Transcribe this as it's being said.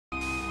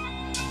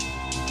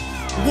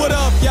What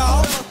up,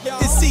 y'all?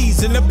 It's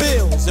C's in the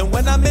bills, and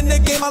when I'm in the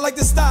game, I like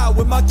to style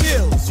with my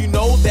kills. You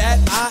know that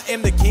I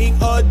am the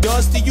king of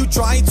dusty. You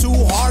trying too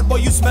hard, boy,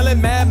 you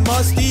smelling mad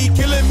musty.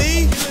 Killing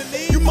me?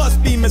 You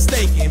must be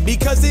mistaken,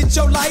 because it's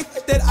your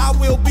life that I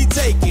will be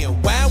taking.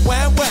 Wham,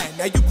 wham, wham,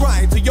 now you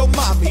grind to your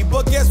mommy.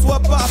 But guess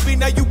what, Bobby?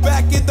 Now you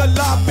back in the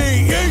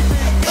lobby.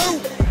 Ooh,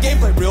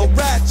 gameplay real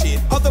ratchet.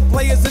 Other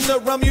players in the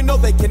realm, you know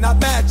they cannot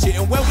match it.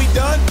 And when we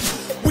done,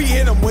 we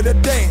hit them with a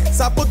dance.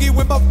 I boogie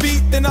with my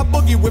feet, then I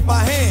boogie with my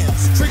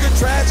hands. Trigger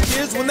trash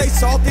kids when they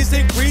saw this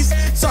increase.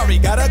 Sorry,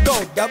 gotta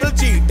go, double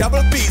G,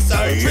 double B.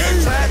 Sorry,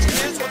 trigger trash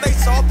kids when they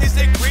saw this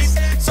increase.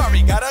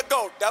 Sorry, gotta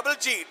go, double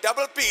G,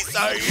 double B.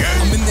 Sorry.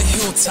 I'm in the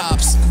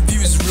hilltops,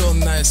 views real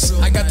nice.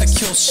 I got the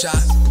kill shot,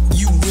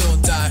 you will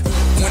die.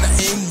 When I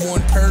aim,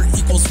 1 per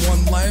equals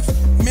 1 life.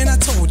 Man, I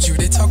told you,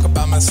 they talk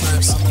about my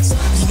snipes.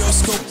 You know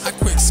scope, I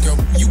quick scope,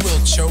 you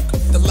will choke.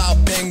 The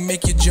loud bang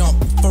make you jump,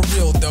 for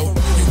real though.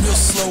 You real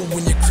slow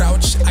when you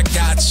crouch, I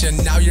gotcha.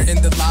 Now you're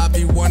in the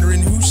lobby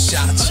wondering who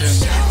shot you.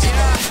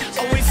 Yeah,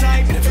 always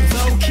hype, never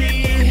low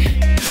key.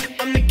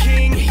 I'm the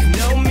king, you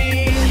know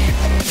me.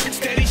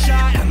 Steady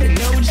shot, I'm an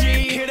OG.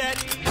 Hear that?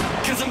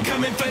 Cause I'm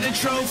coming for the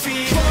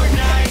trophy.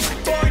 Fortnite,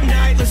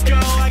 Fortnite, let's go.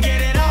 I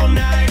get it all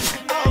night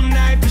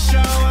for sure.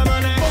 I'm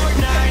on that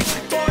Fortnite,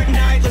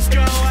 Fortnite, let's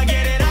go. I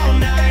get it all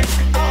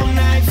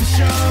night for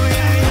sure.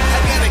 Yeah.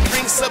 I got a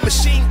green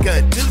submachine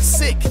gun, dude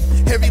sick.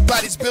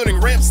 Everybody's building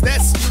ramps,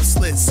 that's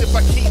useless. If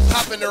I keep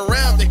hopping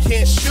around, they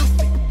can't shoot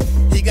me.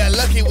 He got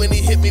lucky when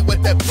he hit me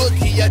with that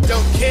boogie. I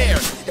don't care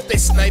if they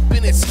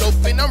sniping and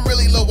scoping. I'm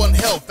really low on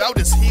health, out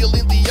is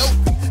healing the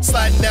open.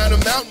 Sliding down a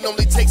mountain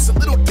only takes a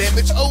little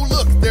damage. Oh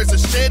look, there's a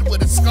shed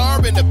with a scar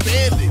and a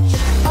bandage.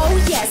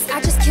 Oh yes,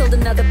 I just killed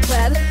another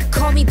pleb.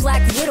 Call me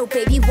Black Widow,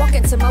 baby, walk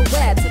into my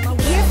web.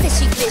 Here,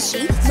 fishy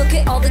fishy, look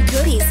at all the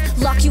goodies.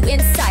 Lock you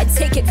inside,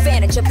 take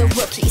advantage of the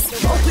rookies.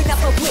 Open up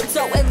a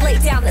window and lay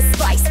down the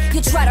spice.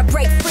 You try to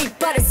break free,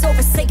 but it's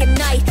over, say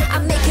goodnight. I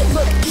make it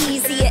look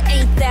easy, it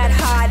ain't that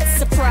hard.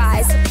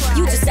 Surprise,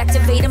 you just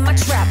activated my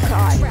trap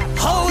card.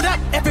 Hold up,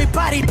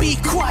 everybody be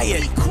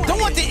quiet. Don't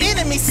want the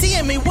enemy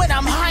seeing me when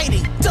I'm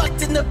hiding.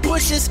 Ducked in the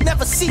bushes,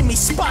 never see me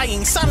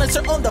spying.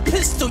 Silencer on the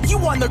pistol, you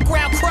on the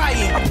ground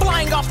crying. I'm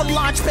flying off a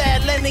launch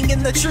pad, landing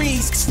in the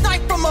trees.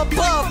 Snipe from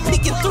above,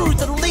 peeking through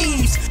the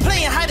leaves.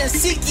 Playing hide and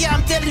seek, yeah,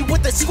 I'm deadly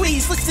with the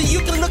squeeze. Listen, you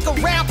can look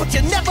around, but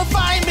you'll never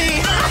find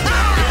me.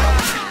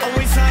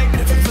 Always hype,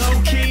 never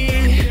low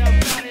key.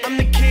 I'm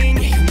the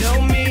king, you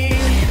know me.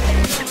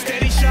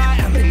 Steady shot,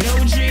 I'm an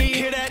OG.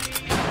 Hear that?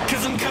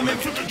 Cause I'm coming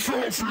for the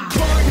trophy.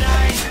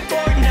 Fortnite,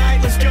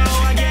 Fortnite, let's go.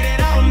 I get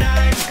it all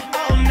night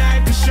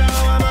for sure.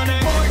 I'm on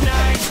that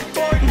Fortnite,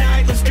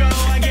 Fortnite, let's go.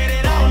 I get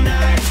it all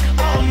night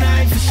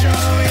for sure.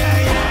 Yeah,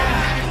 yeah.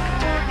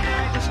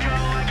 Fortnite, let's go.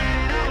 I get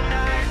it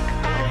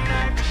all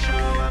night for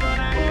sure. I'm on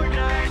that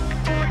Fortnite,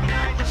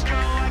 Fortnite, let's go.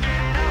 I get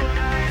it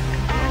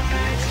all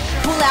night for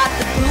sure. Pull out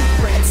the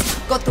blueprints,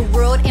 got the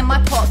world in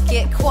my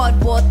pocket.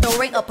 Quad war,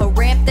 throwing up a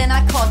ramp, then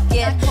I cock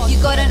it.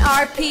 You got an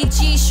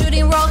RPG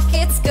shooting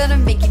rockets, gonna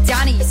make you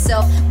down to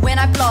yourself when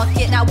I block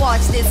it. Now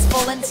watch this,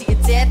 fall into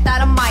your death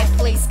out of my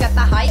place. Got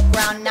the high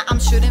ground, now I'm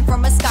shooting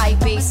from a sky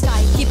base.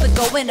 Keep it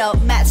going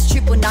up, Matt's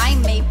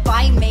 999 made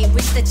by me.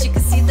 Wish that you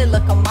could see the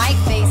look on my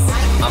face.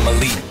 I'm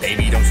elite,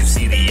 baby, don't you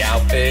see the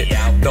outfit?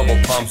 Double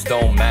pumps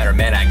don't matter,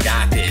 man, I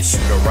got this.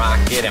 Shoot a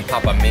rocket and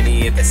pop a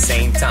mini at the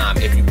same time.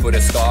 If you put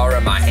a scar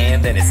in my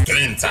hand, then it's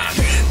game time.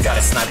 Got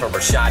a sniper or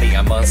shotty,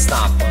 I'm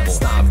unstoppable.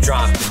 I'm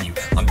dropping you,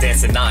 I'm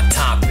dancing on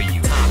top of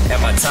you.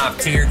 At my top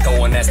tier,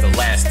 going as the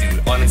last dude.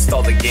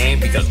 Uninstall the game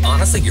because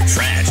honestly, you're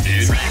trash,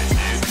 dude.